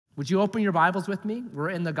Would you open your Bibles with me?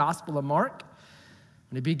 We're in the Gospel of Mark.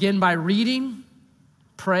 I'm going to begin by reading,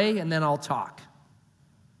 pray, and then I'll talk.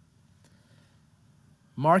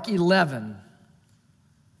 Mark 11,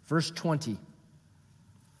 verse 20.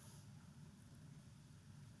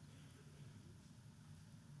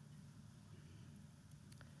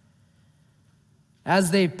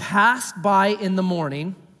 As they passed by in the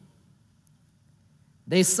morning,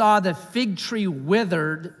 they saw the fig tree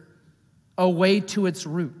withered away to its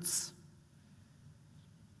roots.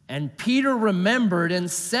 And Peter remembered and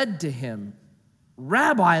said to him,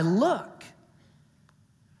 Rabbi, look,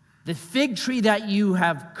 the fig tree that you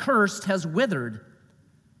have cursed has withered.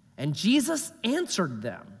 And Jesus answered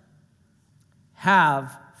them,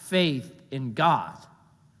 have faith in God.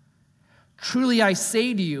 Truly I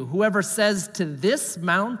say to you, whoever says to this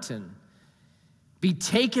mountain, be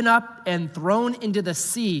taken up and thrown into the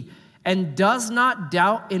sea, and does not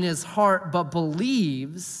doubt in his heart, but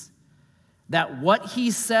believes that what he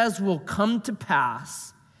says will come to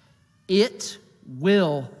pass, it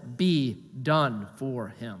will be done for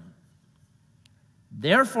him.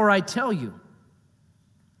 Therefore I tell you,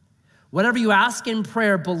 whatever you ask in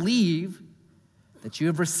prayer, believe that you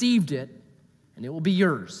have received it, and it will be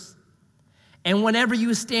yours. And whenever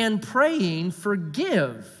you stand praying,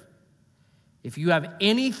 forgive if you have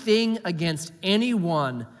anything against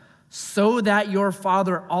anyone, so that your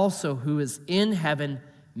Father also who is in heaven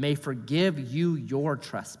may forgive you your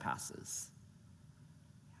trespasses.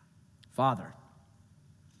 Father,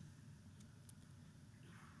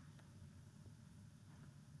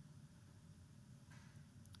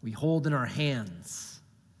 we hold in our hands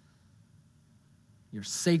your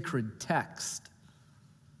sacred text,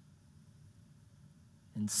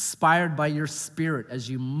 inspired by your Spirit as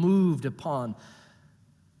you moved upon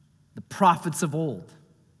the prophets of old.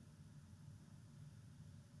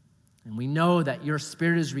 And we know that your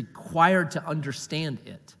Spirit is required to understand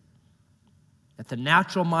it, that the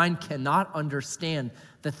natural mind cannot understand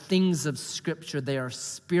the things of Scripture. They are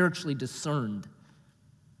spiritually discerned.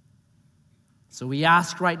 So we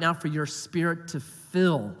ask right now for your Spirit to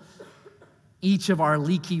fill each of our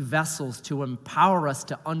leaky vessels, to empower us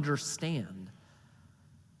to understand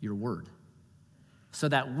your word, so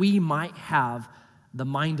that we might have the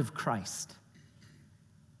mind of Christ.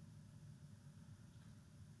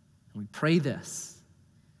 And we pray this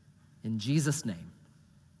in Jesus' name,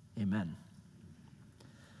 amen.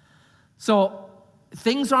 So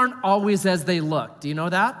things aren't always as they look. Do you know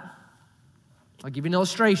that? I'll give you an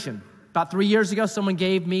illustration. About 3 years ago, someone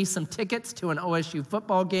gave me some tickets to an OSU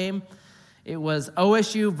football game. It was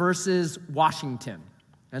OSU versus Washington.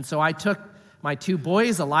 And so I took my two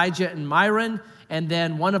boys, Elijah and Myron, and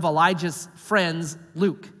then one of Elijah's friends,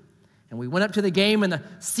 Luke. And we went up to the game, and the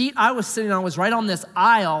seat I was sitting on was right on this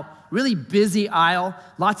aisle, really busy aisle,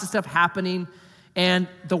 lots of stuff happening, and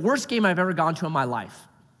the worst game I've ever gone to in my life.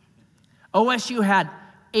 OSU had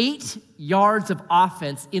 8 yards of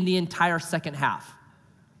offense in the entire second half.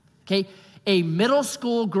 Okay? A middle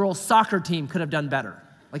school girls soccer team could have done better.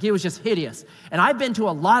 Like, it was just hideous. And I've been to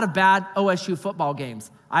a lot of bad OSU football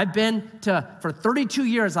games. For 32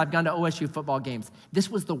 years, I've gone to OSU football games. This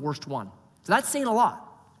was the worst one. So that's saying a lot.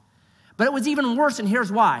 But it was even worse, and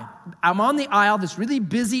here's why. I'm on the aisle, this really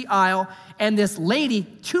busy aisle, and this lady,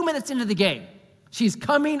 2 minutes into the game, she's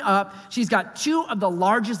coming up. She's got 2 of the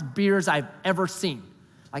largest beers I've ever seen.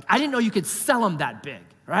 Like, I didn't know you could sell them that big,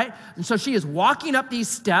 right? And so she is walking up these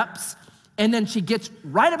steps, and then she gets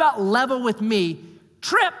right about level with me,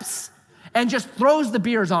 trips, and just throws the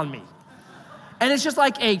beers on me. And it's just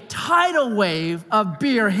like a tidal wave of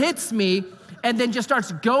beer hits me and then just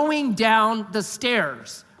starts going down the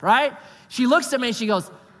stairs, right? She looks at me and she goes,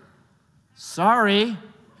 sorry.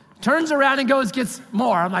 Turns around and goes, gets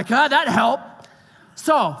more. I'm like, that helped.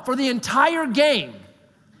 So for the entire game,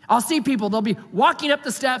 I'll see people, they'll be walking up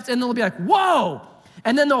the steps and they'll be like, whoa.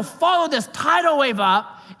 And then they'll follow this tidal wave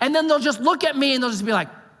up and then they'll just look at me and they'll just be like,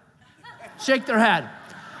 shake their head.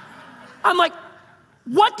 I'm like,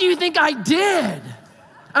 what do you think I did?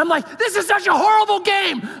 I'm like, this is such a horrible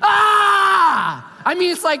game. I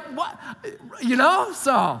mean, it's like, what? You know?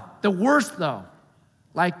 So the worst though,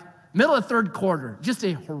 like middle of third quarter, just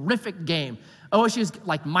a horrific game. OSU's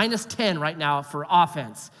like -10 right now for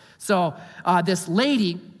offense. So this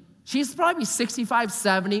lady, she's probably 65,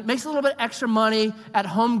 70, makes a little bit extra money at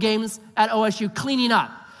home games at OSU cleaning up.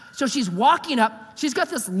 So she's walking up, she's got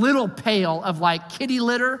this little pail of like kitty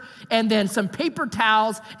litter and then some paper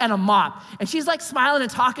towels and a mop. And she's like smiling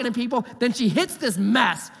and talking to people. Then she hits this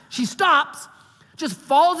mess. She stops, just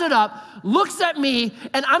folds it up, looks at me,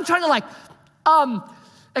 and I'm trying to like,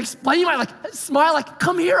 explain my, like, smile, like,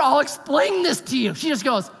 come here, I'll explain this to you. She just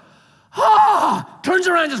goes, turns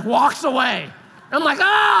around and just walks away. I'm like,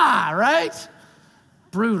 right?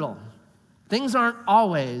 Brutal. Things aren't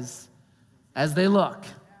always as they look,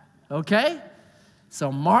 okay?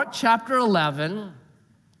 So Mark chapter 11,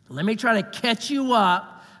 let me try to catch you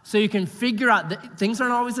up so you can figure out that things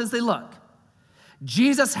aren't always as they look.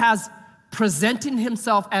 Jesus has presented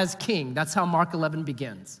himself as king. That's how Mark 11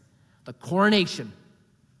 begins, the coronation.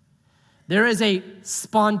 There is a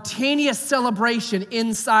spontaneous celebration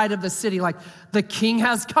inside of the city, like the king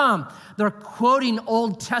has come. They're quoting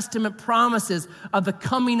Old Testament promises of the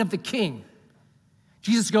coming of the king.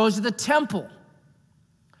 Jesus goes to the temple,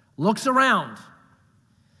 looks around.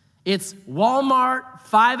 It's Walmart,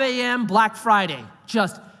 5 a.m., Black Friday,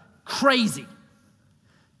 just crazy.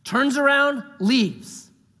 Turns around, leaves.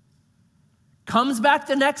 Comes back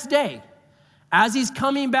the next day. As he's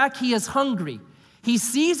coming back, he is hungry. He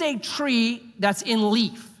sees a tree that's in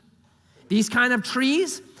leaf. These kind of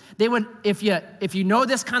trees, they would, if you know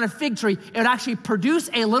this kind of fig tree, it would actually produce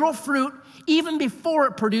a little fruit even before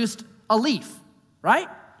it produced a leaf, right?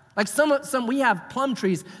 Like some we have plum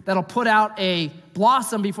trees that'll put out a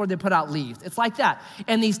blossom before they put out leaves. It's like that.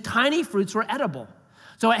 And these tiny fruits were edible.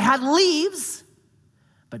 So it had leaves,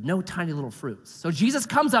 but no tiny little fruits. So Jesus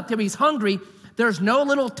comes up to him, he's hungry. There's no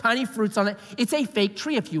little tiny fruits on it. It's a fake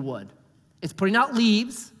tree, if you would. It's putting out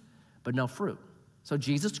leaves, but no fruit. So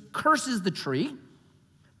Jesus curses the tree,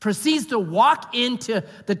 proceeds to walk into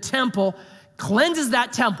the temple, cleanses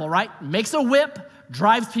that temple, right? Makes a whip,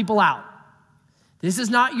 drives people out. This is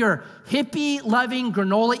not your hippie-loving,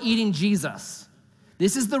 granola-eating Jesus.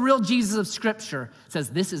 This is the real Jesus of Scripture. It says,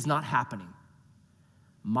 this is not happening.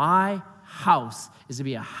 My house is to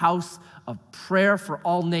be a house of prayer for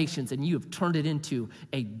all nations, and you have turned it into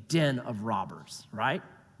a den of robbers, right?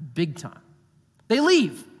 Big time. They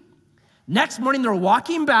leave. Next morning, they're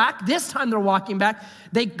walking back. This time, they're walking back.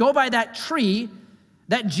 They go by that tree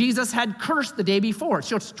that Jesus had cursed the day before.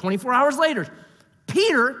 So it's 24 hours later.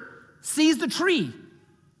 Peter sees the tree,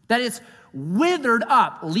 that it's withered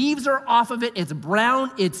up. Leaves are off of it. It's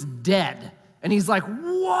brown. It's dead. And he's like,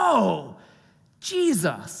 whoa,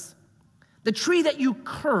 Jesus, the tree that you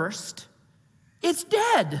cursed, it's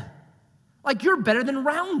dead. Like, you're better than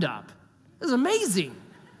Roundup. This is amazing,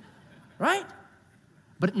 right?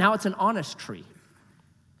 But now it's an honest tree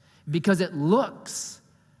because it looks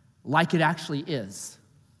like it actually is.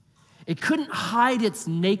 It couldn't hide its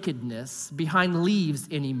nakedness behind leaves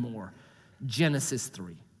anymore. Genesis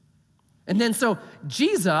 3. And then so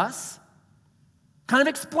Jesus kind of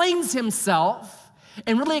explains himself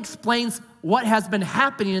and really explains what has been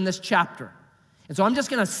happening in this chapter. And so I'm just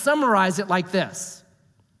going to summarize it like this.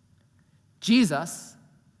 Jesus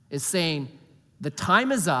is saying the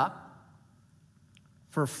time is up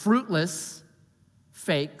for fruitless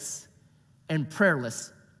fakes and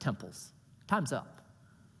prayerless temples. Time's up,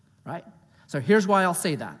 right? So here's why I'll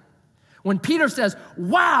say that. When Peter says,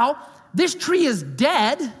 wow, this tree is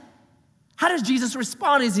dead, how does Jesus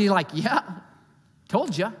respond? Is he like, yeah,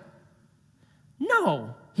 told you?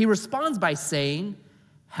 No, he responds by saying,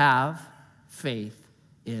 have faith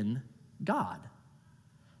in God.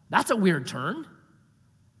 That's a weird turn.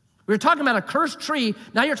 We were talking about a cursed tree.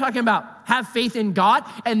 Now you're talking about have faith in God.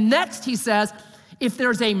 And next he says, if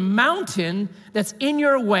there's a mountain that's in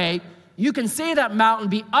your way, you can say that mountain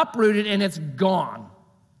be uprooted and it's gone.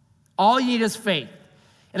 All you need is faith.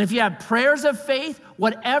 And if you have prayers of faith,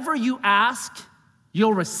 whatever you ask,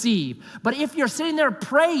 you'll receive. But if you're sitting there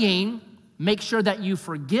praying, make sure that you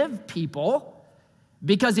forgive people,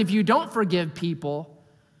 because if you don't forgive people,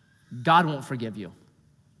 God won't forgive you.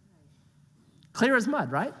 Clear as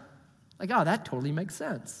mud, right? Like, oh, that totally makes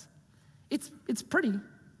sense. It's pretty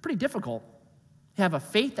difficult. You have a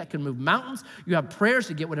faith that can move mountains. You have prayers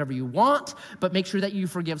to get whatever you want, but make sure that you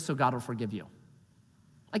forgive so God will forgive you.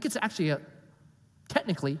 Like, it's actually a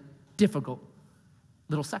technically difficult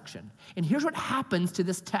little section. And here's what happens to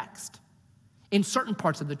this text in certain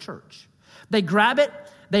parts of the church. They grab it,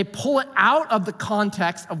 they pull it out of the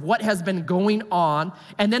context of what has been going on,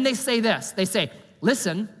 and then they say this. They say,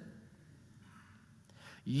 listen,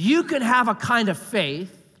 you can have a kind of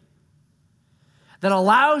faith that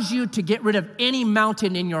allows you to get rid of any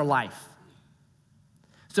mountain in your life.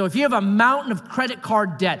 So if you have a mountain of credit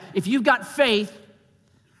card debt, if you've got faith,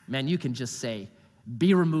 man, you can just say,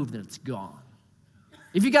 be removed and it's gone.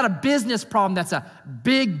 If you got a business problem that's a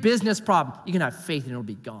big business problem, you can have faith and it'll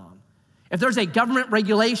be gone. If there's a government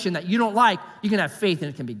regulation that you don't like, you can have faith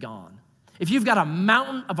and it can be gone. If you've got a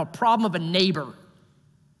mountain of a problem of a neighbor,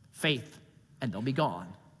 faith and they'll be gone.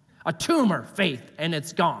 A tumor, faith, and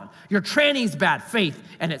it's gone. Your tranny's bad, faith,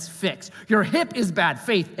 and it's fixed. Your hip is bad,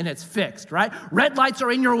 faith, and it's fixed, right? Red lights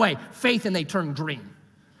are in your way, faith, and they turn green.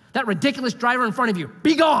 That ridiculous driver in front of you,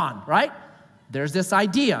 be gone, right? There's this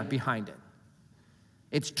idea behind it.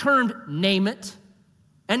 It's termed name it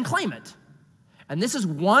and claim it. And this is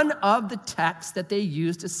one of the texts that they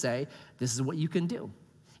use to say, this is what you can do.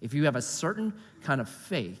 If you have a certain kind of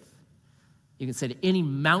faith, you can say to any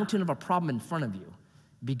mountain of a problem in front of you,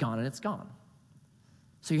 be gone, and it's gone.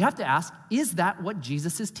 So you have to ask, is that what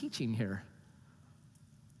Jesus is teaching here?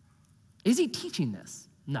 Is he teaching this?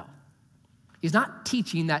 No. He's not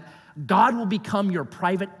teaching that God will become your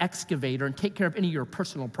private excavator and take care of any of your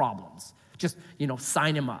personal problems. Just,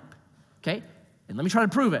 sign him up, okay? And let me try to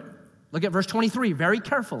prove it. Look at verse 23 very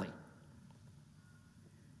carefully.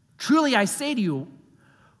 Truly I say to you,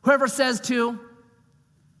 whoever says to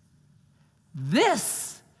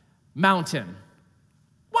this mountain.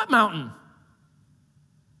 What mountain?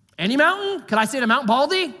 Any mountain? Could I say to Mount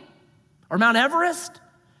Baldy or Mount Everest?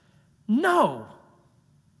 No.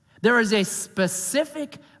 There is a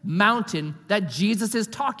specific mountain that Jesus is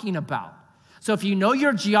talking about. So if you know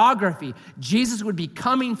your geography, Jesus would be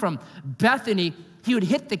coming from Bethany. He would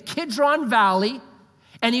hit the Kidron Valley,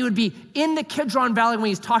 and he would be in the Kidron Valley when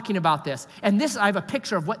he's talking about this. And this, I have a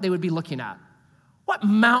picture of what they would be looking at. What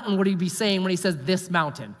mountain would he be saying when he says this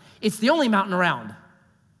mountain? It's the only mountain around.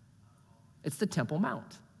 It's the Temple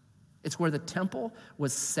Mount. It's where the temple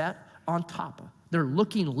was set on top of. They're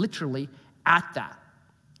looking literally at that.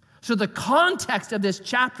 So the context of this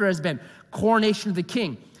chapter has been coronation of the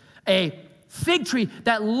king, a fig tree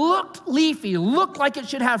that looked leafy, looked like it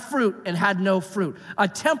should have fruit and had no fruit, a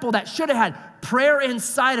temple that should have had prayer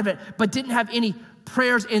inside of it but didn't have any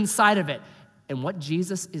prayers inside of it. And what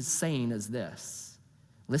Jesus is saying is this.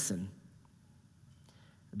 Listen,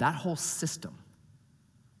 that whole system,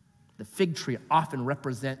 the fig tree often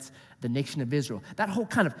represents the nation of Israel. That whole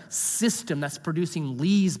kind of system that's producing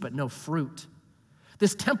leaves but no fruit.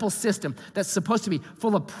 This temple system that's supposed to be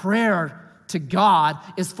full of prayer to God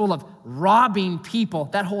is full of robbing people.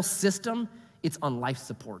 That whole system, it's on life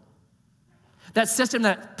support. That system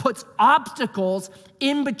that puts obstacles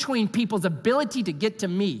in between people's ability to get to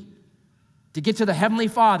me, to get to the Heavenly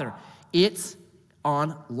Father, it's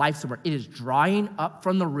on life support. It is drying up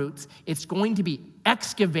from the roots. It's going to be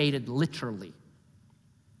excavated literally.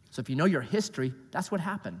 So if you know your history, that's what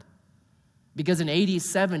happened. Because in AD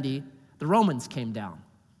 70, the Romans came down.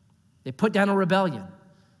 They put down a rebellion.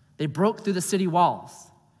 They broke through the city walls.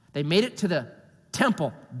 They made it to the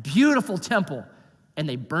temple, beautiful temple, and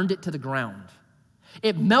they burned it to the ground.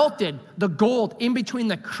 It melted the gold in between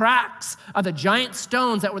the cracks of the giant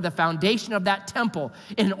stones that were the foundation of that temple.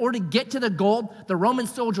 And in order to get to the gold, the Roman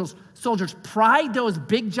soldiers pried those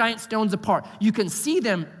big giant stones apart. You can see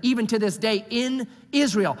them even to this day in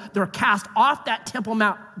Israel. They're cast off that Temple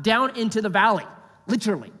Mount down into the valley,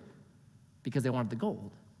 literally, because they wanted the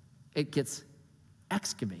gold. It gets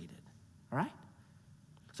excavated, all right?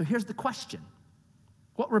 So here's the question.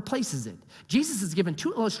 What replaces it? Jesus has given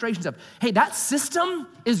two illustrations of, hey, that system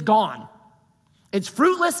is gone. It's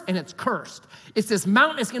fruitless and it's cursed. It's this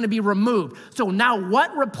mountain that's going to be removed. So now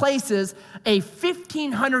what replaces a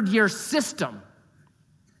 1,500-year system?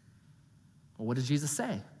 Well, what does Jesus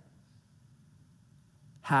say?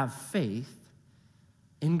 Have faith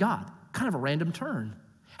in God. Kind of a random turn.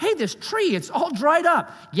 Hey, this tree, it's all dried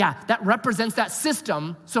up. Yeah, that represents that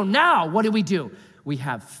system. So now what do? We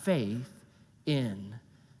have faith in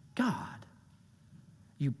God.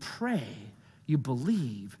 You pray, you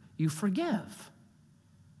believe, you forgive.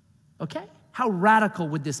 Okay? How radical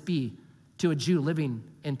would this be to a Jew living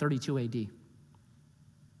in 32 AD?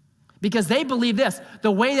 Because they believe this,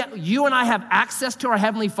 the way that you and I have access to our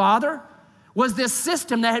Heavenly Father was this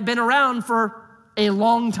system that had been around for a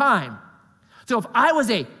long time. So if I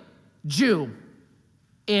was a Jew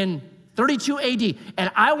in 32 AD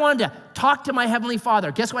and I wanted to talk to my Heavenly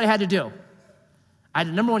Father, guess what I had to do? I had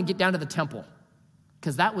to, number one, get down to the temple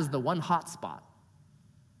because that was the one hot spot.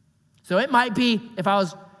 So it might be, if I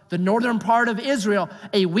was the northern part of Israel,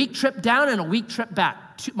 a week trip down and a week trip back.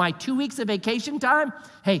 My 2 weeks of vacation time,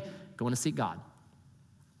 hey, going to seek God.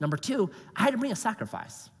 Number two, I had to bring a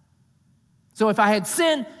sacrifice. So if I had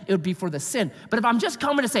sin, it would be for the sin. But if I'm just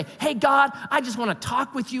coming to say, hey, God, I just want to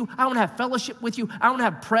talk with you. I want to have fellowship with you. I want to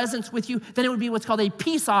have presence with you. Then it would be what's called a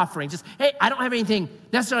peace offering. Just, hey, I don't have anything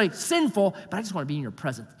necessarily sinful, but I just want to be in your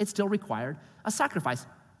presence. It still required a sacrifice,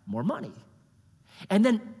 more money. And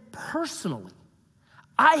then personally,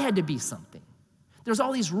 I had to be something. There's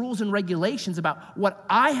all these rules and regulations about what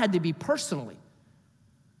I had to be personally.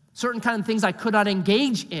 Certain kind of things I could not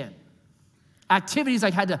engage in. activities I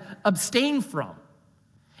had to abstain from.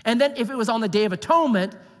 And then if it was on the Day of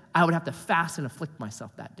Atonement, I would have to fast and afflict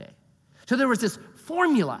myself that day. So there was this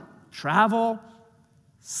formula: travel,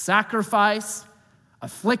 sacrifice,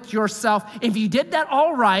 afflict yourself. If you did that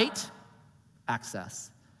all right, access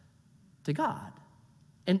to God.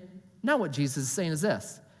 And now what Jesus is saying is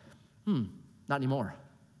this: not anymore.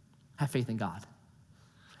 Have faith in God.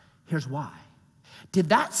 Here's why. Did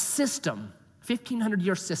that system,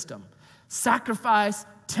 1,500-year system, sacrifice,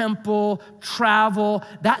 temple, travel,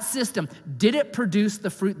 that system, did it produce the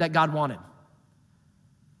fruit that God wanted?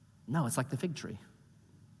 No, it's like the fig tree.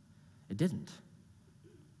 It didn't.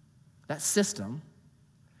 That system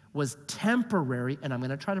was temporary, and I'm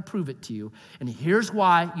going to try to prove it to you. And here's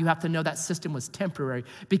why you have to know that system was temporary: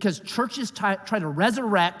 because churches try to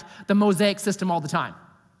resurrect the Mosaic system all the time.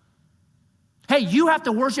 Hey, you have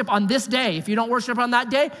to worship on this day. If you don't worship on that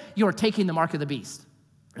day, you are taking the mark of the beast.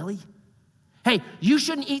 Really? Hey, you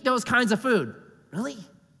shouldn't eat those kinds of food. Really?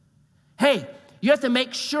 Hey, you have to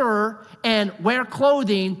make sure and wear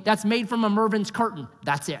clothing that's made from a Mervyn's curtain.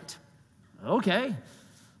 That's it. Okay,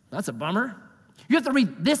 that's a bummer. You have to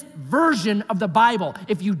read this version of the Bible.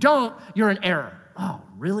 If you don't, you're in error. Oh,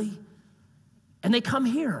 really? And they come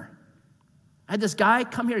here. I had this guy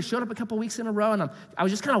come here. He showed up a couple weeks in a row, and I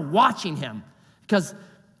was just kind of watching him because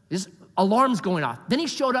his alarm's going off. Then he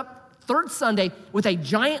showed up third Sunday with a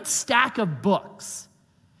giant stack of books.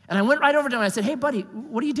 And I went right over to him and I said, "Hey, buddy,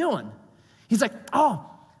 what are you doing?" He's like, "Oh,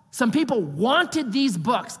 some people wanted these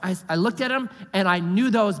books." I looked at him, and I knew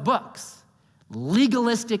those books.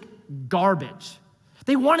 Legalistic garbage.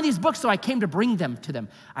 They wanted these books, so I came to bring them to them.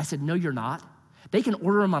 I said, "No, you're not. They can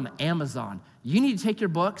order them on Amazon. You need to take your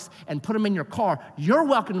books and put them in your car. You're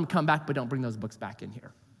welcome to come back, but don't bring those books back in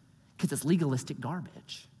here, because it's legalistic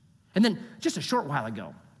garbage." And then just a short while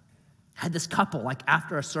ago, I had this couple, like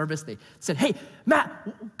after a service, they said, "Hey, Matt,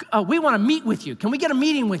 we want to meet with you. Can we get a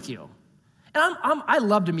meeting with you?" And I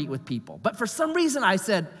love to meet with people, but for some reason I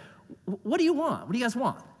said, "What do you want? What do you guys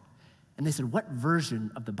want?" And they said, "What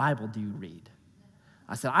version of the Bible do you read?"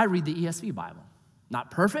 I said, "I read the ESV Bible.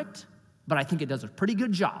 Not perfect, but I think it does a pretty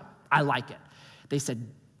good job. I like it." They said,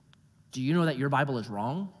 "Do you know that your Bible is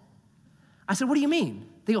wrong?" I said, "What do you mean?"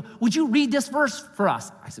 They go, "Would you read this verse for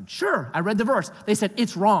us?" I said, "Sure." I read the verse. They said,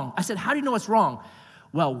 "It's wrong." I said, "How do you know it's wrong?"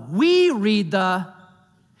 "Well, we read the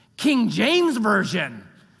King James Version,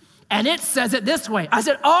 and it says it this way." I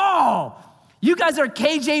said, "Oh, you guys are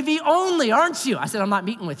KJV only, aren't you?" I said, "I'm not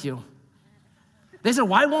meeting with you." They said,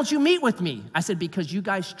 "Why won't you meet with me?" I said, "Because you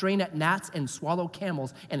guys strain at gnats and swallow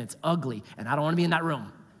camels, and it's ugly, and I don't want to be in that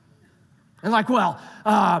room." And like, "Well,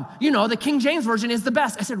 the King James Version is the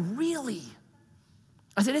best." I said, "Really?"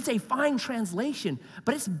 I said, "It's a fine translation,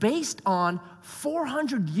 but it's based on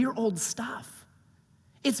 400-year-old stuff.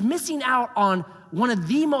 It's missing out on one of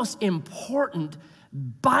the most important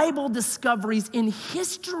Bible discoveries in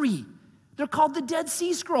history. They're called the Dead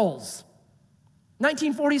Sea Scrolls.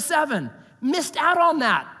 1947. Missed out on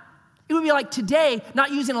that. It would be like today not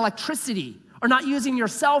using electricity or not using your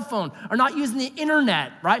cell phone or not using the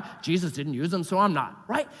internet, right? Jesus didn't use them, so I'm not,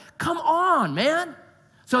 right? Come on, man.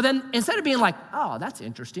 So then instead of being like, "Oh, that's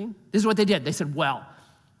interesting," this is what they did. They said, "Well,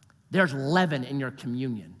 there's leaven in your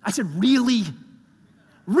communion." I said, "Really?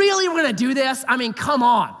 Really, we're gonna do this? I mean, come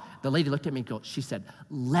on." The lady looked at me and she said,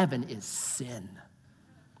 "Leaven is sin."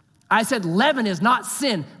 I said, "Leaven is not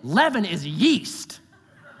sin. Leaven is yeast.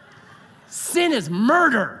 Sin is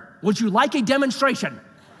murder. Would you like a demonstration?"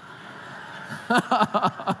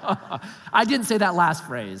 I didn't say that last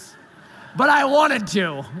phrase, but I wanted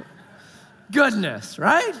to. Goodness,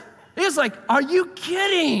 right? It's like, are you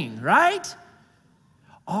kidding, right?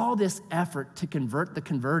 All this effort to convert the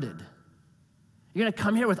converted. You're gonna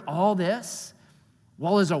come here with all this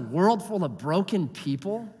while there's a world full of broken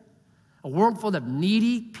people, a world full of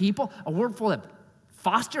needy people, a world full of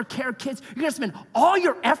foster care kids. You're gonna spend all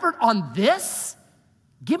your effort on this?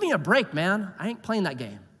 Give me a break, man. I ain't playing that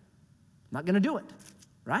game. I'm not gonna do it,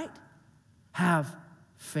 right? Have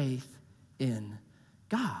faith in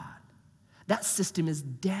God. That system is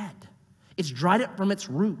dead. It's dried up from its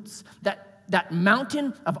roots. That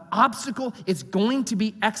mountain of obstacle is going to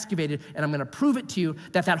be excavated, and I'm gonna prove it to you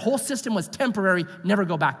that whole system was temporary. Never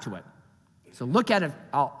go back to it. So look at it.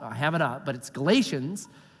 I have it up, but it's Galatians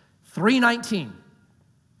 3:19.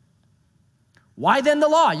 Why then the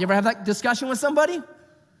law? You ever have that discussion with somebody?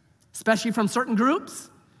 Especially from certain groups?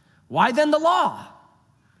 Why then the law?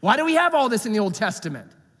 Why do we have all this in the Old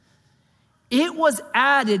Testament? It was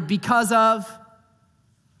added because of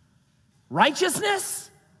righteousness?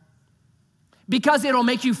 Because it'll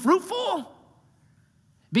make you fruitful?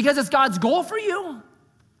 Because it's God's goal for you?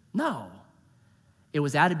 No. It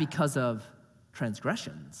was added because of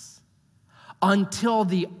transgressions, until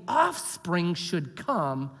the offspring should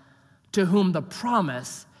come to whom the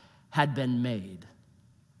promise had been made.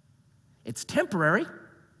 It's temporary,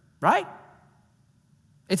 right?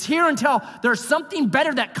 It's here until there's something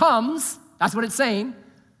better that comes. That's what it's saying.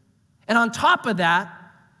 And on top of that,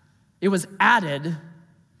 it was added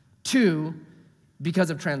to because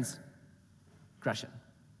of transgression.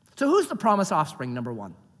 So who's the promised offspring, number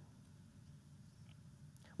one?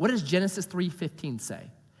 What does Genesis 3:15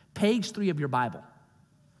 say? Page 3 of your Bible.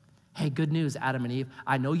 Hey, good news, Adam and Eve.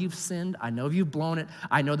 I know you've sinned. I know you've blown it.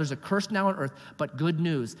 I know there's a curse now on earth, but good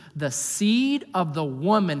news. The seed of the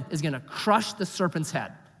woman is going to crush the serpent's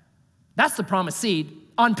head. That's the promised seed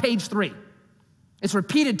on page 3. It's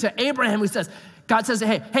repeated to Abraham, who says, God says,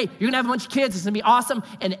 hey, you're going to have a bunch of kids. It's going to be awesome.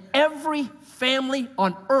 And every family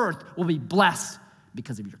on earth will be blessed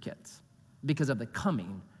because of your kids, because of the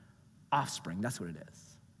coming offspring. That's what it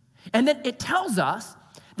is. And then it tells us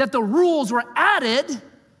that the rules were added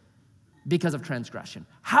because of transgression.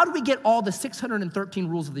 How do we get all the 613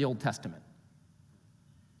 rules of the Old Testament?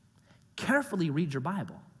 Carefully read your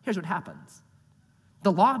Bible. Here's what happens.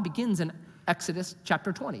 The law begins in Exodus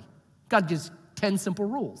chapter 20. God gives 10 simple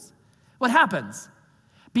rules. What happens?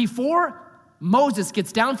 Before Moses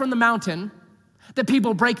gets down from the mountain, the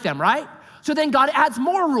people break them, right? So then God adds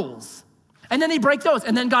more rules. And then they break those,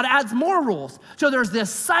 and then God adds more rules. So there's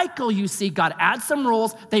this cycle you see. God adds some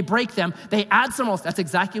rules, they break them, they add some rules. That's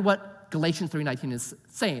exactly what Galatians 3:19 is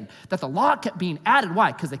saying, that the law kept being added.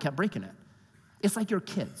 Why? Because they kept breaking it. It's like your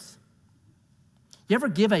kids. You ever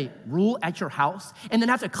give a rule at your house and then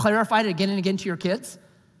have to clarify it again and again to your kids?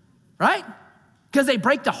 Right? Because they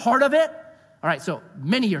break the heart of it. All right, so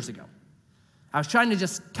many years ago, I was trying to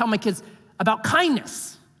just tell my kids about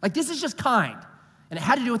kindness. Like, this is just kind. And it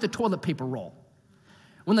had to do with the toilet paper roll.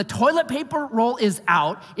 When the toilet paper roll is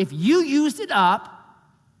out, if you used it up,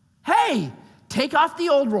 hey, take off the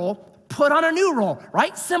old roll, put on a new roll,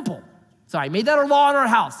 right? Simple. So I made that a law in our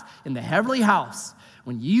house. In the Heavenly house,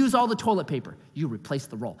 when you use all the toilet paper, you replace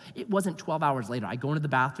the roll. It wasn't 12 hours later. I go into the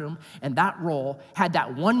bathroom, and that roll had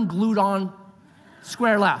that one glued on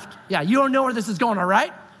square left. Yeah, you don't know where this is going, all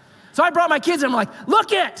right? So I brought my kids, and I'm like,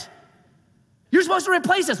 look it. You're supposed to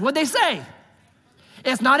replace this. What'd they say?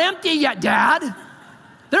 It's not empty yet, Dad.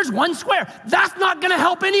 There's one square. That's not gonna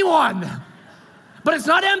help anyone. But it's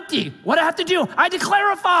not empty. What do I have to do? I had to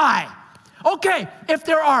clarify. Okay, if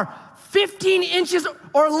there are 15 inches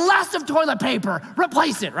or less of toilet paper,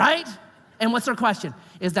 replace it, right? And what's their question?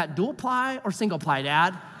 Is that dual ply or single ply,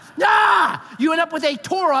 Dad? Nah, you end up with a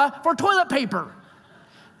Torah for toilet paper.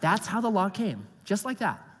 That's how the law came, just like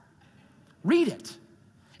that. Read it.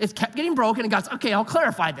 It kept getting broken, and God's, okay, I'll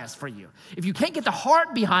clarify this for you. If you can't get the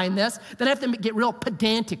heart behind this, then I have to get real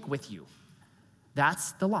pedantic with you.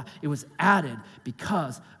 That's the law. It was added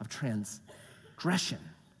because of transgression.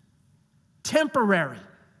 Temporary.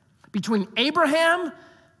 Between Abraham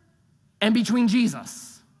and between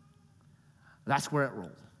Jesus. That's where it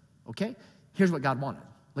rolled, okay? Here's what God wanted.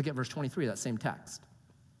 Look at verse 23 of that same text.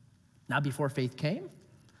 Now before faith came,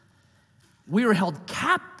 we were held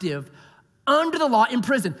captive under the law in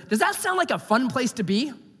prison. Does that sound like a fun place to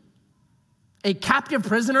be? A captive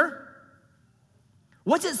prisoner?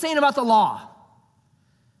 What's it saying about the law?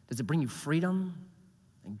 Does it bring you freedom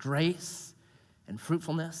and grace and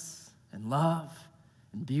fruitfulness and love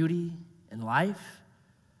and beauty and life?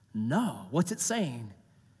 No. What's it saying?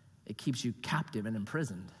 It keeps you captive and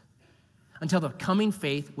imprisoned until the coming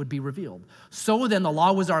faith would be revealed. So then the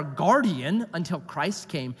law was our guardian until Christ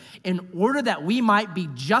came in order that we might be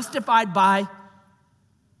justified by,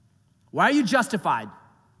 why are you justified?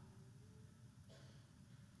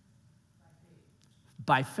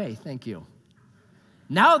 By faith, thank you.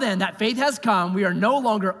 Now then, that faith has come, we are no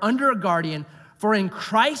longer under a guardian, for in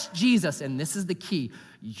Christ Jesus, and this is the key,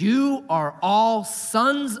 you are all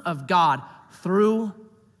sons of God through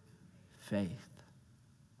faith.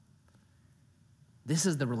 This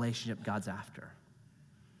is the relationship God's after,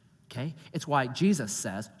 okay? It's why Jesus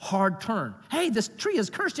says, hard turn. Hey, this tree is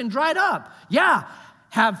cursed and dried up. Yeah,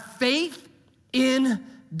 have faith in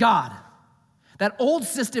God. That old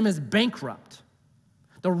system is bankrupt.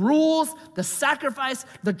 The rules, the sacrifice,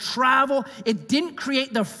 the travel, it didn't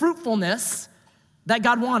create the fruitfulness that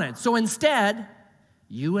God wanted. So instead,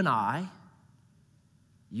 you and I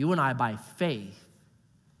by faith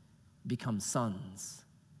become sons,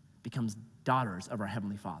 becomes daughters of our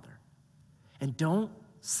Heavenly Father. And don't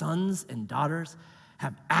sons and daughters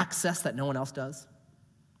have access that no one else does?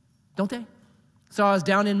 Don't they? So I was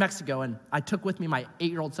down in Mexico, and I took with me my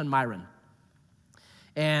 8-year-old son, Myron.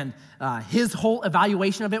 And his whole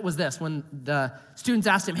evaluation of it was this. When the students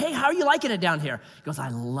asked him, hey, how are you liking it down here? He goes, I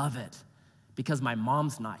love it because my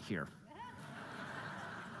mom's not here.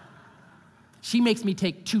 She makes me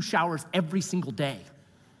take 2 showers every single day.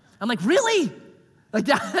 I'm like, really? Like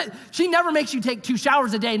that? She never makes you take 2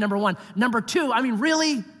 showers a day, number one. Number two, I mean,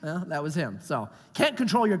 really? Well, that was him. So can't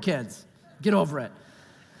control your kids. Get over it.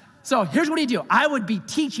 So here's what he'd do. I would be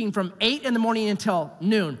teaching from 8 in the morning until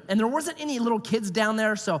noon. And there wasn't any little kids down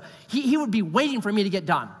there, so he would be waiting for me to get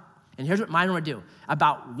done. And here's what Myron would do.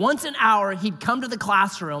 About once an hour, he'd come to the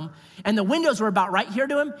classroom, and the windows were about right here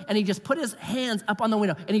to him, and he'd just put his hands up on the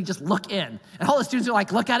window, and he'd just look in. And all the students would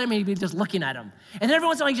like look at him, and he'd be just looking at him. And then every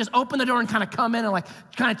once in a while, he'd just open the door and kind of come in and like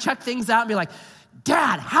kind of check things out and be like,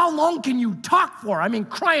 Dad, how long can you talk for? I mean,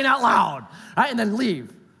 crying out loud, right? And then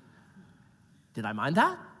leave. Did I mind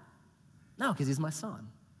that? No, because he's my son.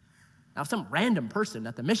 Now, if some random person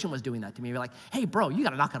at the mission was doing that to me, I'd be like, hey, bro, you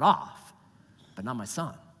got to knock it off. But not my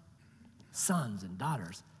son. Sons and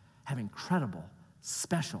daughters have incredible,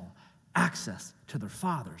 special access to their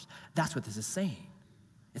fathers. That's what this is saying.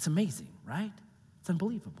 It's amazing, right? It's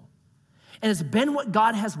unbelievable. And it's been what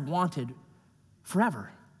God has wanted forever,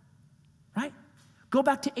 right? Go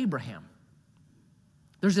back to Abraham.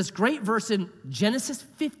 There's this great verse in Genesis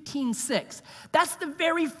 15:6. That's the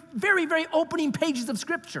very, very, very opening pages of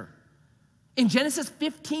Scripture. In Genesis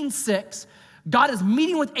 15:6, God is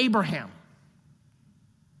meeting with Abraham.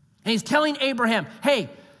 And he's telling Abraham, hey,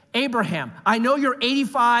 Abraham, I know you're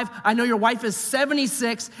 85, I know your wife is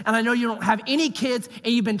 76, and I know you don't have any kids,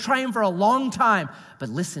 and you've been trying for a long time. But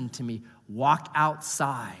listen to me, walk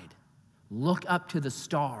outside, look up to the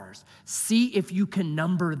stars, see if you can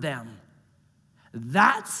number them.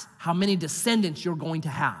 That's how many descendants you're going to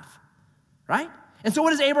have, right? And so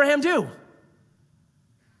what does Abraham do?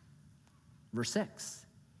 Verse 6,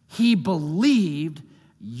 he believed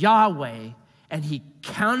Yahweh, and he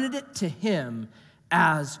counted it to him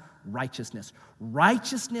as righteousness.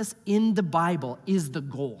 Righteousness in the Bible is the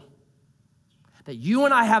goal. That you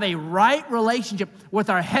and I have a right relationship with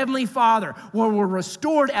our Heavenly Father, where we're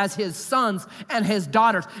restored as his sons and his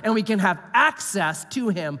daughters, and we can have access to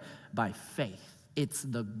him by faith. It's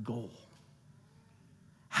the goal.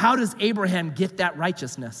 How does Abraham get that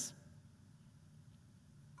righteousness?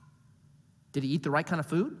 Did he eat the right kind of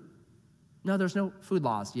food? No, there's no food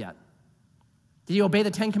laws yet. Did he obey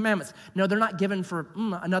the 10 Commandments? No, they're not given for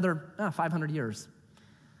another 500 years.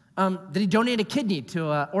 Did he donate a kidney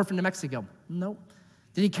to an orphan in Mexico? No.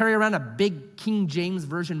 Did he carry around a big King James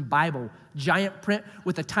Version Bible, giant print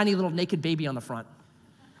with a tiny little naked baby on the front?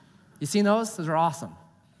 You seen those? Those are awesome.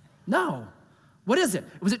 No. What is it?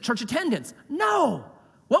 Was it church attendance? No.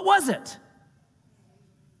 What was it?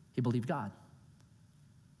 He believed God.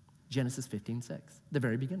 Genesis 15:6, the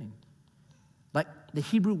very beginning. Like the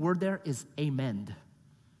Hebrew word there is amen.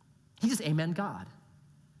 He just amen God.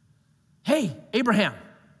 Hey, Abraham,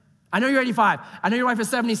 I know you're 85. I know your wife is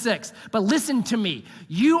 76. But listen to me.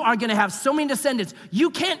 You are going to have so many descendants,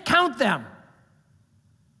 you can't count them.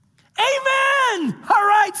 Amen. All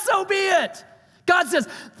right, so be it. God says,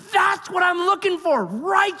 that's what I'm looking for,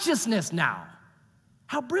 righteousness now.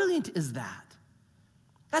 How brilliant is that?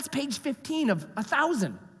 That's page 15 of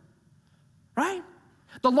 1,000, right?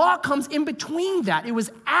 The law comes in between that. It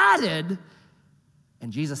was added,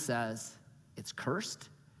 and Jesus says, it's cursed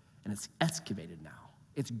and it's excavated now.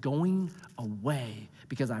 It's going away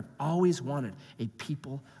because I've always wanted a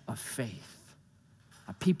people of faith,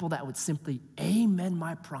 a people that would simply amen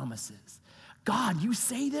my promises. God, you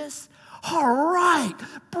say this? All right,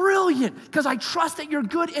 brilliant, because I trust that you're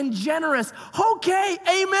good and generous. Okay,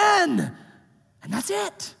 amen. And that's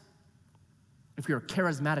it. If you're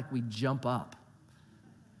charismatic, we jump up.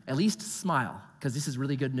 At least smile, because this is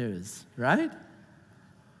really good news, right?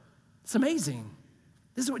 It's amazing.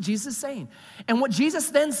 This is what Jesus is saying. And what Jesus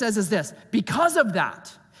then says is this, because of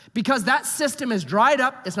that, because that system is dried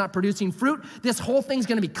up, it's not producing fruit, this whole thing's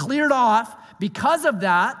gonna be cleared off. Because of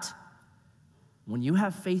that, when you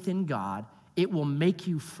have faith in God, it will make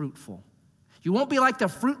you fruitful. You won't be like the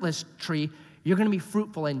fruitless tree. You're gonna be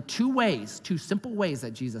fruitful in 2 ways, 2 simple ways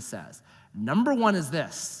that Jesus says. Number 1 is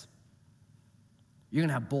this. You're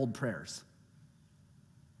gonna have bold prayers.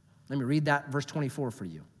 Let me read that, verse 24 for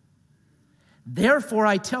you. Therefore,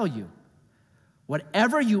 I tell you,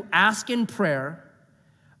 whatever you ask in prayer,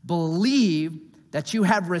 believe that you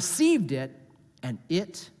have received it, and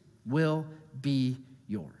it will be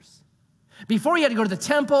yours. Before you had to go to the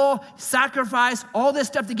temple, sacrifice, all this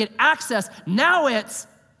stuff to get access. Now it's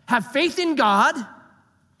have faith in God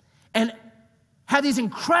and have these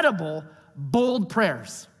incredible, bold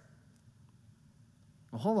prayers.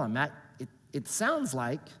 Well, hold on, Matt. it sounds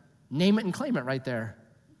like name it and claim it right there.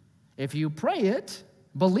 If you pray it,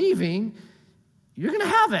 believing, you're going to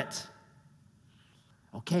have it.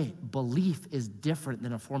 Okay, belief is different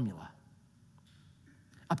than a formula.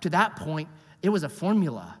 Up to that point, it was a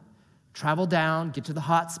formula. Travel down, get to the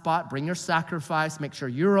hot spot, bring your sacrifice, make sure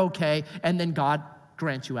you're okay, and then God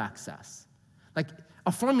grants you access. Like,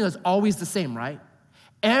 a formula is always the same, right?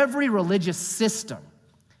 Every religious system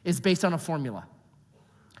is based on a formula.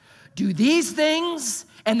 Do these things,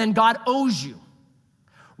 and then God owes you.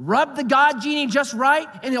 Rub the God genie just right,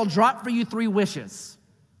 and he'll drop for you 3 wishes.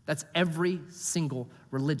 That's every single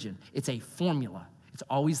religion. It's a formula. It's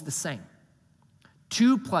always the same.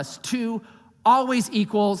 2 plus 2 always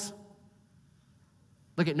equals,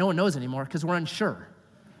 look at, no one knows anymore because we're unsure.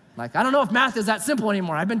 Like, I don't know if math is that simple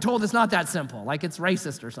anymore. I've been told it's not that simple, like it's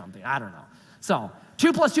racist or something. I don't know. So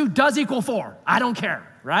 2 plus 2 does equal 4. I don't care,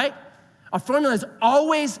 right? A formula is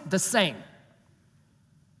always the same.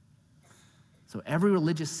 So every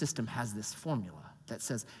religious system has this formula that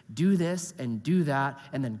says, do this and do that,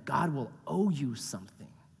 and then God will owe you something.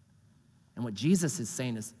 And what Jesus is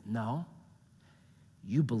saying is, no,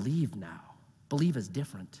 you believe now. Believe is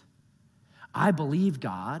different. I believe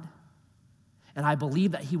God, and I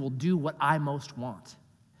believe that he will do what I most want.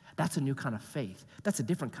 That's a new kind of faith. That's a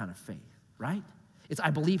different kind of faith, right? It's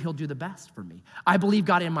I believe he'll do the best for me. I believe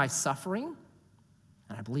God in my suffering,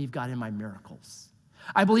 and I believe God in my miracles.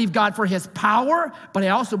 I believe God for his power, but I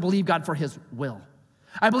also believe God for his will.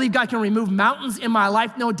 I believe God can remove mountains in my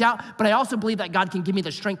life, no doubt, but I also believe that God can give me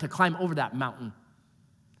the strength to climb over that mountain.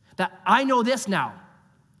 That I know this now.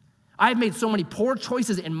 I've made so many poor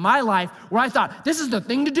choices in my life where I thought, this is the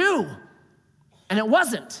thing to do. And it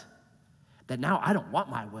wasn't. That now I don't want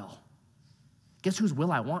my will. Guess whose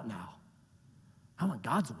will I want now? I want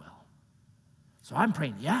God's will. So I'm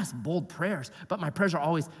praying, yes, bold prayers, but my prayers are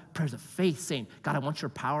always prayers of faith saying, God, I want your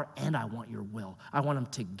power and I want your will. I want them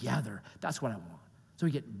together. That's what I want. So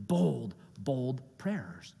we get bold, bold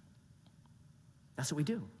prayers. That's what we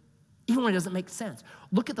do. Even when it doesn't make sense.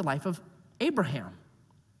 Look at the life of Abraham,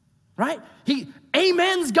 right? He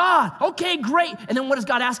amens God. Okay, great. And then what does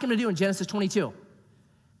God ask him to do in Genesis 22?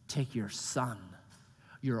 Take your son,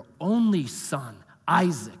 your only son,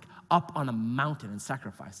 Isaac, up on a mountain and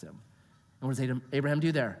sacrifice him. And what does Abraham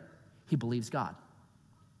do there? He believes God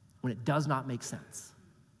when it does not make sense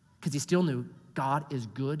because he still knew God is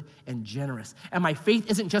good and generous. And my faith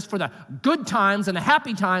isn't just for the good times and the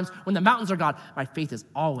happy times when the mountains are God. My faith is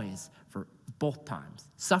always for both times.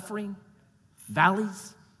 Suffering,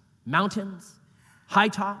 valleys, mountains, high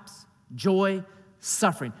tops, joy,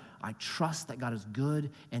 suffering. I trust that God is good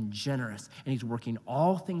and generous and he's working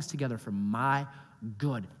all things together for my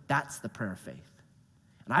good. That's the prayer of faith.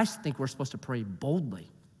 And I think we're supposed to pray boldly.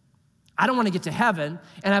 I don't want to get to heaven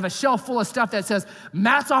and have a shelf full of stuff that says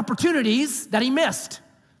Matt's opportunities that he missed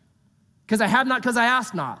because I have not because I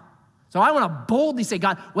asked not. So I want to boldly say,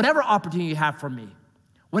 God, whatever opportunity you have for me,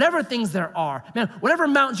 whatever things there are, man, whatever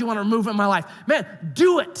mountains you want to remove in my life, man,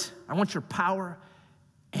 do it. I want your power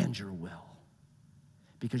and your will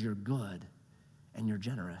because you're good and you're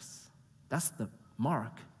generous. That's the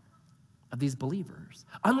mark of these believers.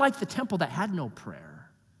 Unlike the temple that had no prayer,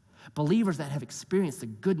 believers that have experienced the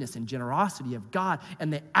goodness and generosity of God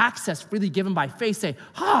and the access freely given by faith say,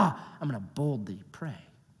 I'm going to boldly pray,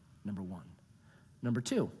 number 1. Number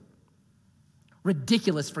 2,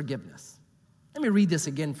 ridiculous forgiveness. Let me read this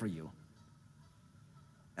again for you.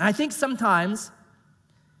 And I think sometimes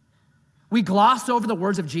we gloss over the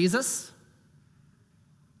words of Jesus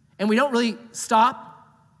and we don't really stop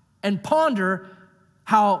and ponder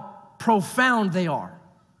how profound they are.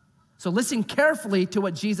 So listen carefully to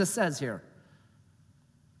what Jesus says here.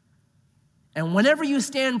 And whenever you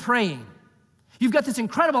stand praying, you've got this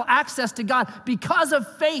incredible access to God because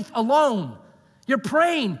of faith alone. You're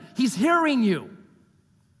praying, he's hearing you.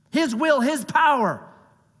 His will, his power.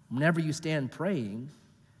 Whenever you stand praying,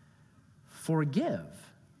 forgive.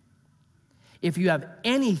 If you have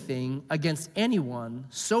anything against anyone,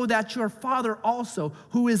 so that your Father also,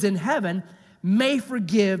 who is in heaven, may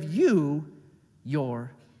forgive you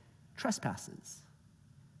your trespasses.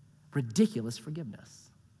 Ridiculous forgiveness.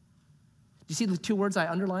 Do you see the 2 words I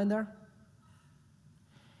underlined there?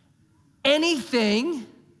 Anything,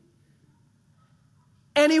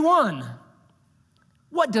 anyone.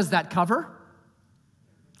 What does that cover?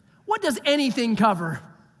 What does anything cover?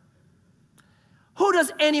 Who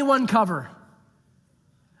does anyone cover?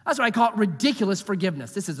 That's why I call it ridiculous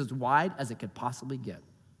forgiveness. This is as wide as it could possibly get.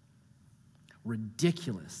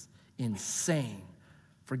 Ridiculous, insane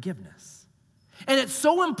forgiveness. And it's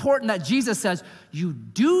so important that Jesus says, you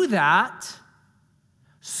do that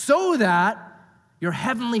so that your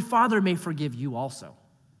heavenly Father may forgive you also.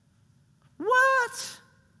 What?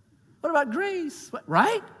 What about grace? What,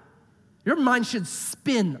 right? Your mind should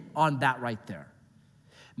spin on that right there.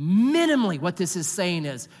 Minimally, what this is saying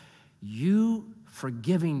is, you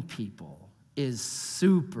forgiving people is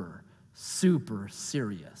super, super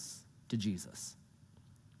serious to Jesus.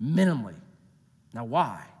 Minimally. Now,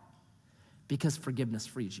 why? Because forgiveness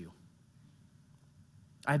frees you.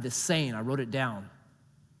 I have this saying, I wrote it down.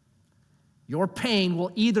 Your pain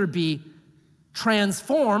will either be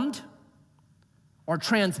transformed or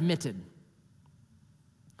transmitted.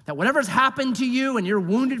 That whatever's happened to you and you're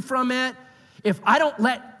wounded from it, if I don't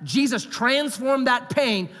let Jesus transform that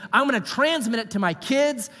pain, I'm gonna transmit it to my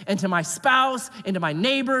kids and to my spouse and to my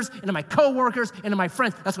neighbors and to my coworkers and to my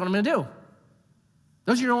friends. That's what I'm gonna do.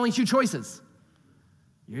 Those are your only two choices.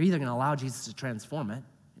 You're either gonna allow Jesus to transform it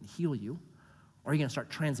and heal you, or you're gonna start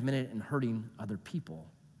transmitting it and hurting other people.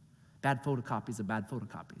 Bad photocopies of bad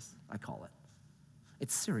photocopies, I call it.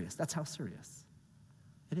 It's serious. That's how serious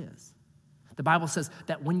it is. The Bible says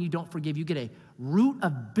that when you don't forgive, you get a root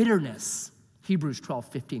of bitterness, Hebrews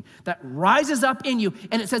 12:15, that rises up in you,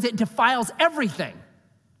 and it says it defiles everything.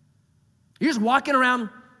 You're just walking around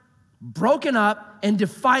broken up and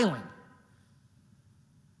defiling.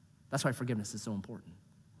 That's why forgiveness is so important.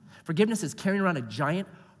 Forgiveness is carrying around a giant,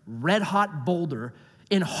 red-hot boulder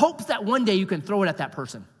in hopes that one day you can throw it at that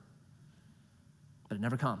person. But it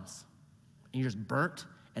never comes. And you're just burnt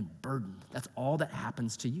and burdened. That's all that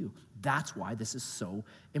happens to you. That's why this is so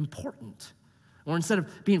important. Or instead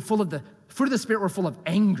of being full of the fruit of the Spirit, we're full of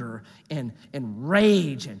anger and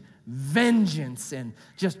rage and vengeance and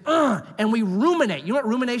just, and we ruminate. You know what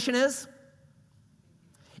rumination is?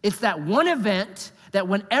 It's that one event that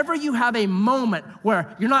whenever you have a moment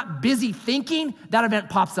where you're not busy thinking, that event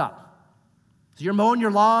pops up. So you're mowing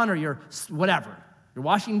your lawn or you're whatever. You're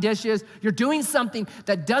washing dishes. You're doing something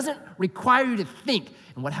that doesn't require you to think.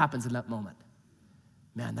 And what happens in that moment?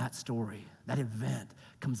 Man, that story, that event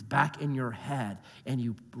comes back in your head and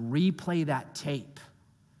you replay that tape.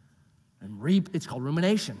 And it's called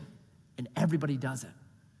rumination. And everybody does it.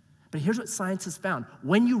 But here's what science has found.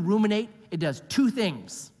 When you ruminate, it does two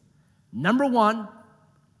things. Number one,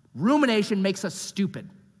 rumination makes us stupid.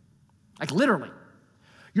 Like literally.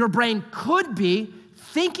 Your brain could be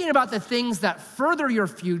thinking about the things that further your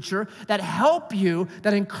future, that help you,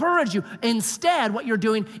 that encourage you. Instead, what you're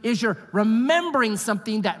doing is you're remembering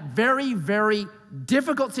something, that very, very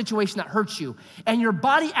difficult situation that hurts you. And your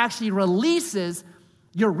body actually releases,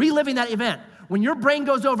 you're reliving that event. When your brain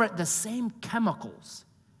goes over it, the same chemicals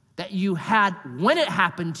that you had when it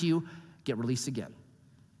happened to you get released again.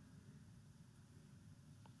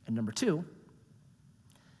 And number two,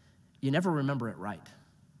 you never remember it right.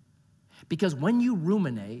 Because when you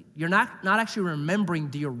ruminate, you're not actually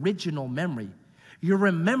remembering the original memory. You're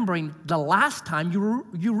remembering the last time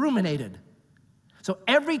you ruminated. So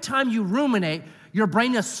every time you ruminate, your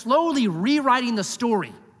brain is slowly rewriting the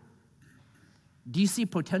story. Do you see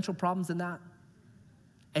potential problems in that?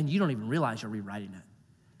 And you don't even realize you're rewriting it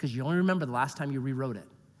because you only remember the last time you rewrote it.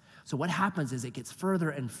 So what happens is it gets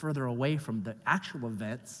further and further away from the actual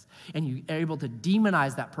events, and you are able to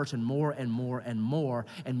demonize that person more and more and more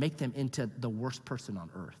and make them into the worst person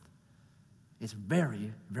on earth. It's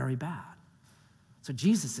very, very bad. So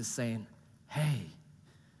Jesus is saying, hey,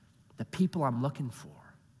 the people I'm looking for,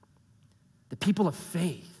 the people of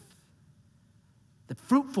faith, the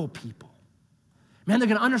fruitful people, man, they're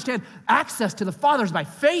going to understand access to the Father is by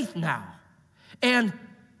faith now. And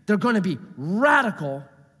they're going to be radical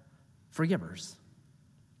forgivers.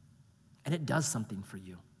 And it does something for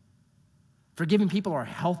you. Forgiving people are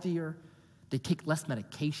healthier. They take less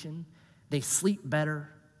medication. They sleep better.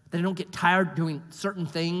 They don't get tired doing certain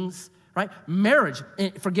things, right? Marriage,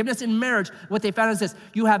 forgiveness in marriage, what they found is this.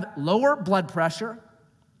 You have lower blood pressure.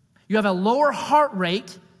 You have a lower heart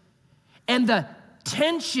rate. And the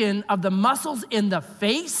tension of the muscles in the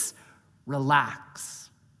face relax.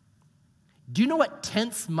 Do you know what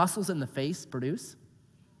tense muscles in the face produce?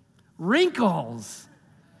 Wrinkles.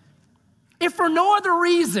 If for no other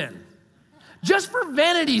reason, just for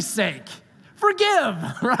vanity's sake, forgive,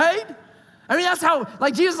 right? I mean, that's how,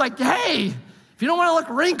 like Jesus is like, hey, if you don't want to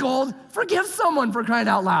look wrinkled, forgive someone, for crying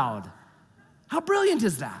out loud. How brilliant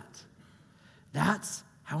is that? That's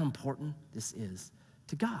how important this is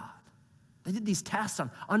to God. They did these tests on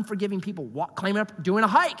unforgiving people climbing up, doing a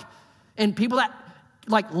hike. And people that,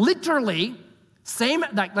 like literally,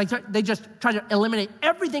 they just tried to eliminate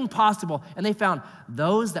everything possible, and they found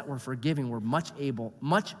those that were forgiving were much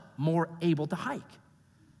more able to hike.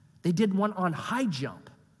 They did one on high jump.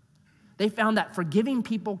 They found that forgiving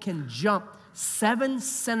people can jump 7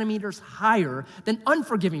 centimeters higher than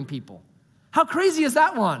unforgiving people. How crazy is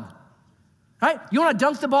that one? Right? You want to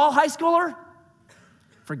dunk the ball, high schooler?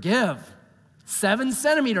 Forgive. 7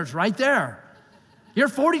 centimeters right there. You're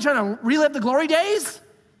 40 trying to relive the glory days?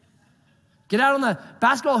 Get out on the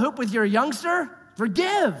basketball hoop with your youngster?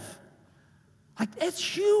 Forgive. Like, it's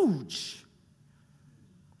huge.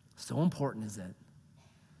 So important is it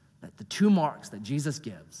that the 2 marks that Jesus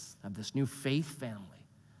gives of this new faith family,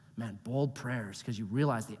 man, bold prayers, because you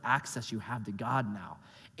realize the access you have to God now.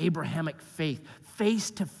 Abrahamic faith,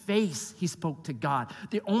 face to face, he spoke to God.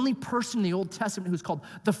 The only person in the Old Testament who's called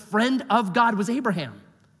the friend of God was Abraham.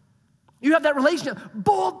 You have that relationship,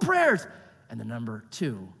 bold prayers. And the number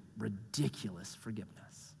 2, ridiculous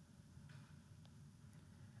forgiveness.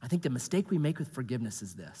 I think the mistake we make with forgiveness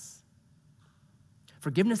is this.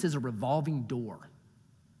 Forgiveness is a revolving door.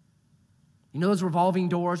 You know those revolving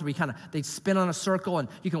doors where they spin on a circle and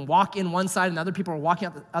you can walk in one side and other people are walking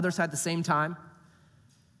out the other side at the same time?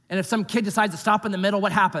 And if some kid decides to stop in the middle,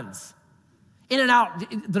 what happens? In and out,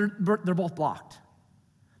 they're both blocked.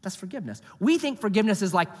 That's forgiveness. We think forgiveness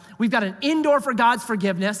is like we've got an indoor for God's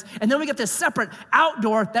forgiveness, and then we get this separate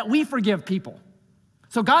outdoor that we forgive people.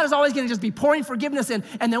 So God is always going to just be pouring forgiveness in,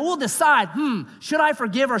 and then we'll decide, should I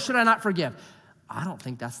forgive or should I not forgive? I don't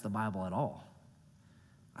think that's the Bible at all.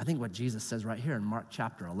 I think what Jesus says right here in Mark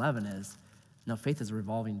chapter 11 is, no, faith is a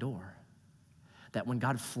revolving door. That when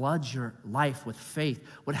God floods your life with faith,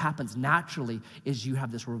 what happens naturally is you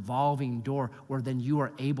have this revolving door where then you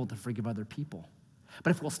are able to forgive other people.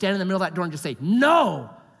 But if we'll stand in the middle of that door and just say, no,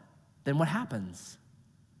 then what happens?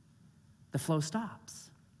 The flow stops.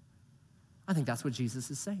 I think that's what Jesus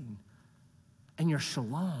is saying. And your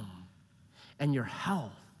shalom, and your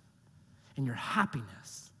health, and your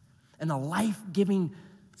happiness, and the life-giving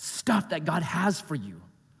stuff that God has for you,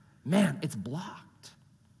 man, it's blocked.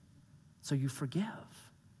 So you forgive.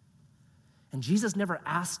 And Jesus never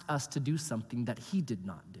asked us to do something that he did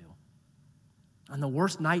not do. On the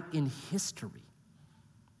worst night in history,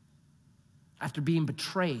 after being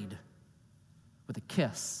betrayed with a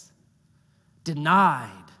kiss, denied,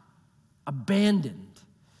 abandoned,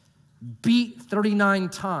 beat 39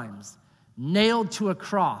 times, nailed to a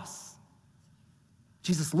cross,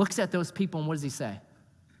 Jesus looks at those people and what does he say?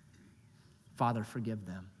 Father, forgive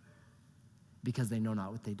them because they know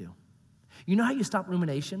not what they do. You know how you stop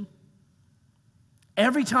rumination?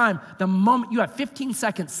 Every time, the moment, you have 15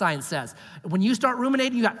 seconds, science says. When you start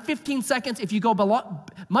ruminating, you got 15 seconds. If you go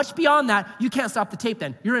much beyond that, you can't stop the tape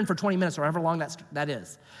then. You're in for 20 minutes or however long that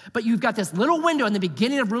is. But you've got this little window in the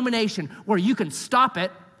beginning of rumination where you can stop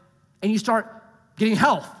it and you start getting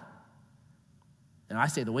health. And I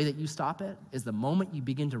say the way that you stop it is the moment you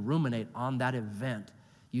begin to ruminate on that event,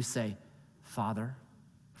 you say, Father,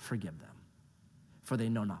 forgive them, for they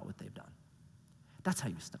know not what they've done. That's how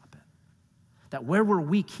you stop it. That where we're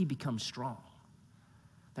weak, he becomes strong.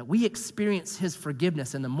 That we experience his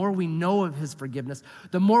forgiveness, and the more we know of his forgiveness,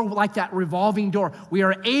 the more like that revolving door, we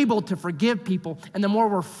are able to forgive people, and the more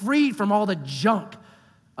we're freed from all the junk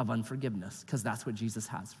of unforgiveness, because that's what Jesus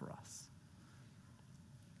has for us.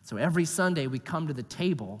 So every Sunday we come to the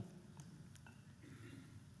table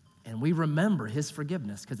and we remember his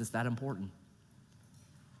forgiveness because it's that important.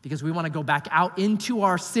 Because we want to go back out into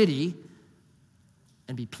our city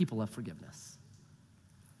and be people of forgiveness.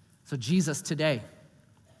 So Jesus, today,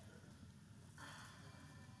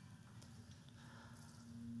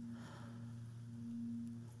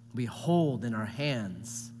 we hold in our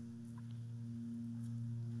hands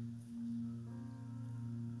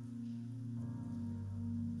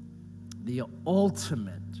the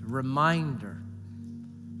ultimate reminder,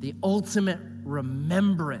 the ultimate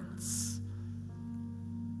remembrance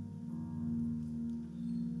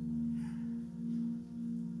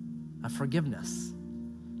of forgiveness.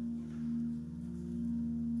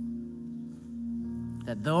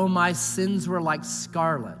 That though my sins were like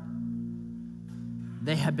scarlet,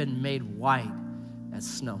 they have been made white as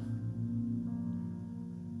snow.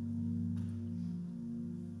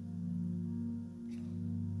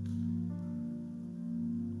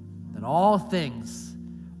 That all things,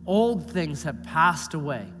 old things have passed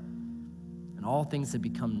away, and all things have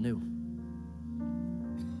become new.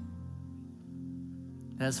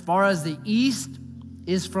 And as far as the east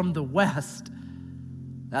is from the west,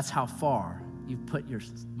 that's how far you've put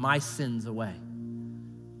my sins away.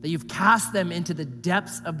 That you've cast them into the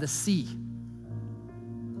depths of the sea.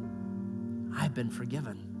 I've been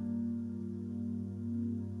forgiven.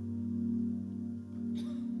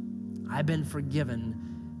 I've been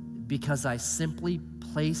forgiven because I simply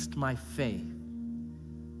placed my faith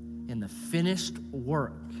in the finished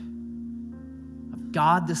work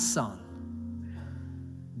God the Son,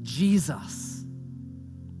 Jesus,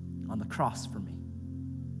 on the cross for me.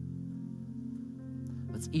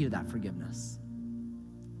 Let's eat of that forgiveness.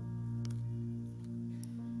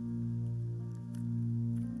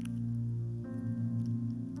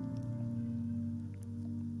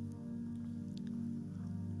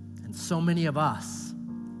 And so many of us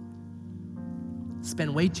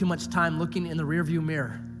spend way too much time looking in the rearview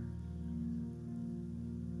mirror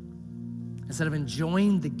instead of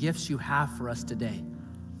enjoying the gifts you have for us today.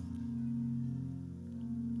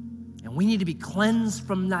 And we need to be cleansed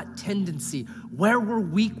from that tendency. Where we're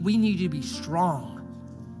weak, we need to be strong.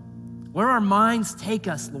 Where our minds take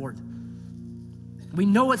us, Lord, we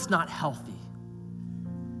know it's not healthy.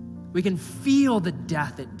 We can feel the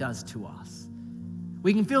death it does to us.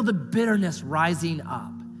 We can feel the bitterness rising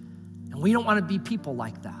up. And we don't want to be people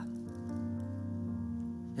like that.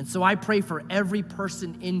 And so I pray for every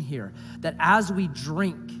person in here that as we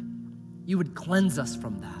drink, you would cleanse us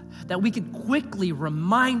from that we could quickly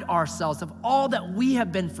remind ourselves of all that we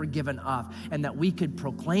have been forgiven of, and that we could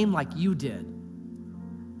proclaim like you did,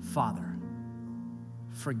 Father,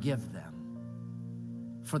 forgive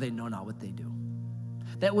them, for they know not what they do.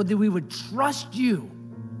 That we would trust you,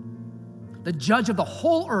 the judge of the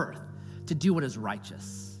whole earth, to do what is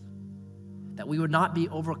righteous. That we would not be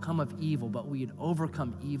overcome of evil, but we would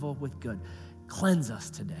overcome evil with good. Cleanse us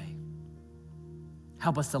today.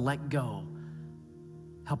 Help us to let go.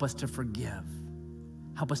 Help us to forgive.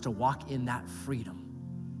 Help us to walk in that freedom.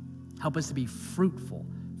 Help us to be fruitful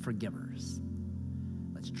forgivers.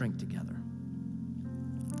 Let's drink together.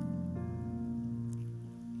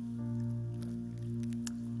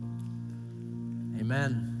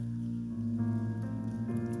 Amen.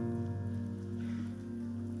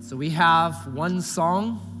 So we have one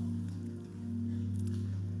song.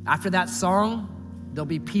 After that song, there'll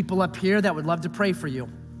be people up here that would love to pray for you.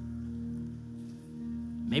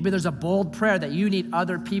 Maybe there's a bold prayer that you need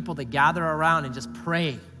other people to gather around and just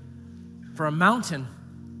pray for a mountain,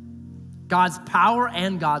 God's power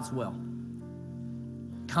and God's will.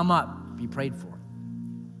 Come up, be prayed for.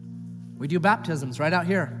 We do baptisms right out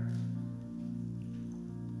here.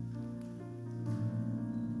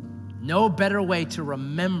 No better way to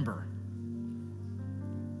remember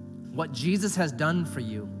what Jesus has done for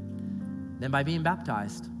you than by being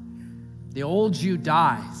baptized. The old you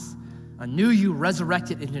dies, a new you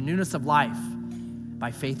resurrected into newness of life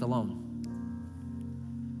by faith alone.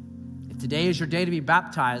 If today is your day to be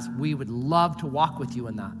baptized, we would love to walk with you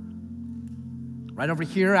in that. Right over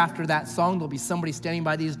here after that song, there'll be somebody standing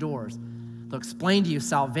by these doors. They'll explain to you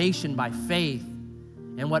salvation by faith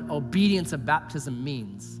and what obedience of baptism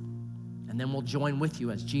means. And then we'll join with you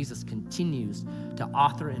as Jesus continues to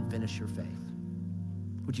author and finish your faith.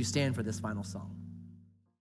 Would you stand for this final song?